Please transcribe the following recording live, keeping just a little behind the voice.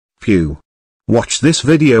Pew. Watch this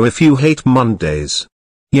video if you hate Mondays.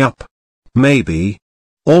 Yup. Maybe.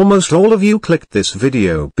 Almost all of you clicked this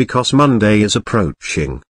video because Monday is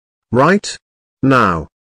approaching. Right? Now.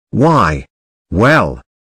 Why? Well,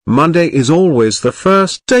 Monday is always the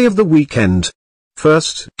first day of the weekend.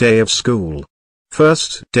 First day of school.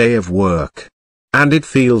 First day of work. And it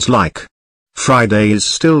feels like Friday is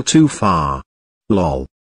still too far. Lol.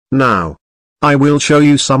 Now, I will show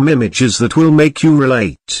you some images that will make you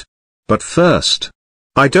relate. But first,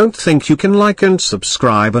 I don't think you can like and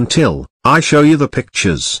subscribe until I show you the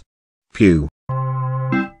pictures. Pew.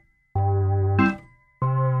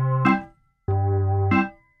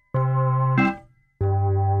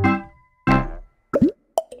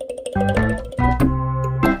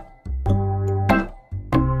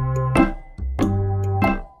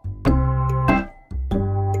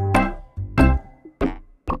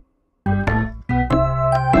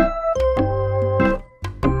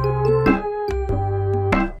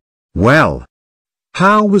 Well,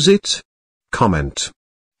 how was it? Comment.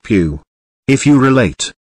 Pew. If you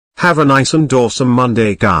relate. Have a nice and awesome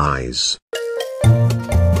Monday, guys.